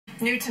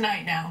New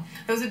tonight now,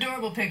 those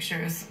adorable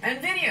pictures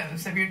and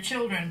videos of your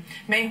children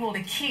may hold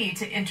a key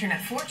to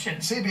internet fortune.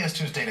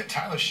 CBS 2's Dana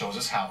Tyler shows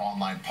us how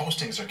online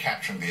postings are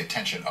capturing the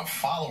attention of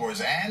followers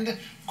and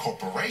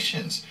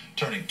corporations,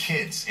 turning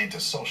kids into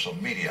social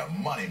media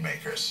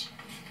moneymakers.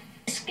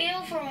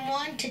 Scale from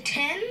 1 to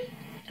 10?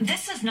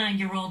 This is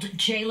 9-year-old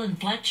Jalen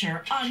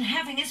Fletcher on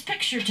having his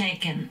picture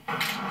taken.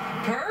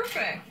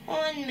 Perfect.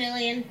 1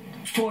 million.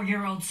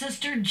 4-year-old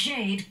sister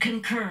Jade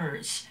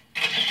concurs.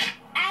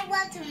 I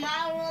love to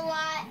model a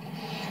lot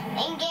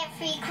and get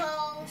free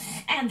clothes.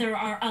 And there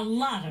are a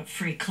lot of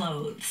free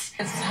clothes.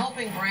 It's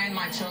helping brand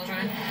my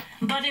children.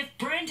 But if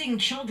branding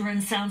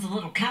children sounds a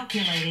little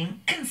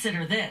calculating,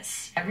 consider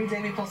this. Every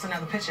day we post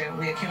another picture,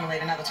 we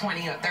accumulate another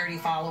 20 or 30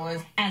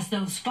 followers. As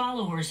those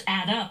followers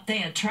add up,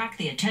 they attract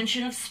the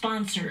attention of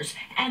sponsors,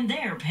 and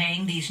they're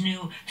paying these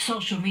new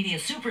social media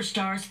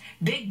superstars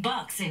big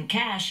bucks in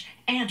cash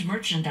and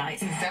merchandise.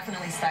 He's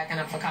definitely stacking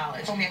up for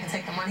college. Told me I can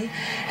take the money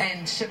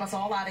and ship us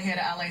all out of here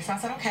to LA. So I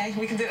said, okay,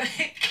 we can do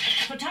it.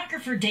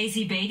 Photographer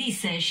Daisy Beatty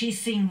says she's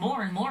seeing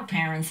more and more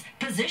parents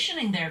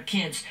positioning their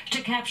kids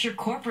to capture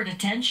corporate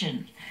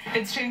attention.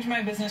 It's changed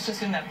my business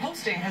just in that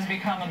posting has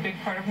become a big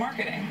part of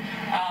marketing,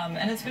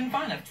 and it's been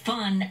fun.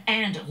 Fun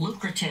and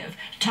lucrative.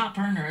 Top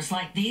earners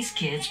like these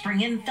kids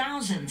bring in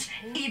thousands,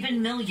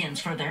 even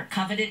millions for their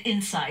coveted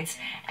insights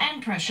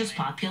and precious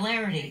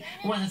popularity,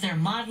 whether they're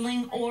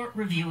modeling or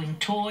reviewing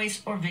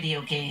toys or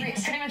video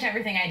games. Pretty much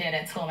everything I did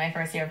at school my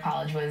first year of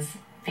college was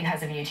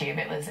because of YouTube.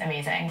 It was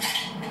amazing.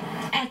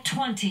 At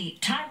 20,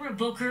 Tyra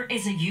Booker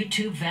is a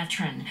YouTube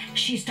veteran.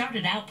 She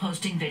started out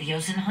posting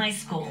videos in high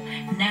school.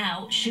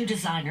 Now, shoe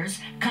designers,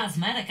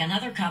 cosmetic and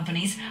other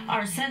companies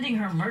are sending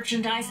her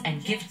merchandise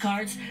and gift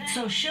cards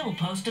so she'll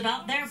post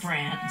about their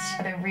brands.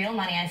 The real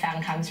money I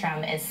found comes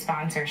from is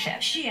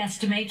sponsorship. She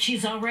estimates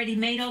she's already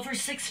made over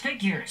 6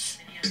 figures.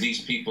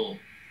 These people,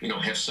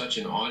 have such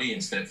an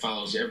audience that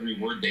follows every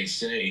word they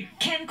say.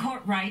 Ken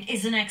Courtwright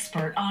is an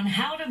expert on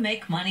how to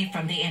make money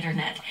from the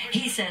internet.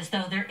 He says,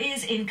 though there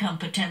is income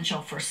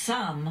potential for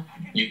some,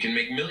 you can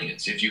make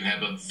millions if you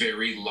have a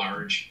very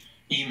large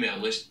email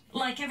list.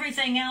 Like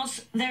everything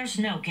else, there's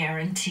no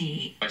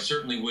guarantee. I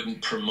certainly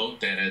wouldn't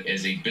promote that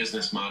as a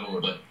business model,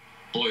 but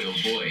boy, oh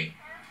boy,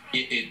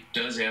 it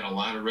does add a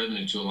lot of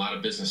revenue to a lot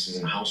of businesses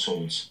and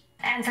households.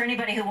 And for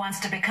anybody who wants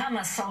to become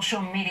a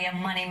social media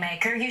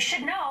moneymaker, you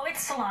should know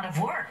it's a lot of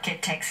work.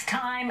 It takes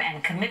time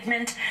and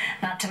commitment,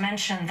 not to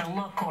mention the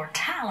look or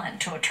talent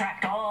to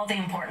attract all the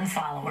important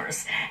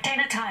followers.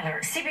 Dana Tyler,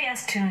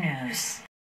 CBS 2 News.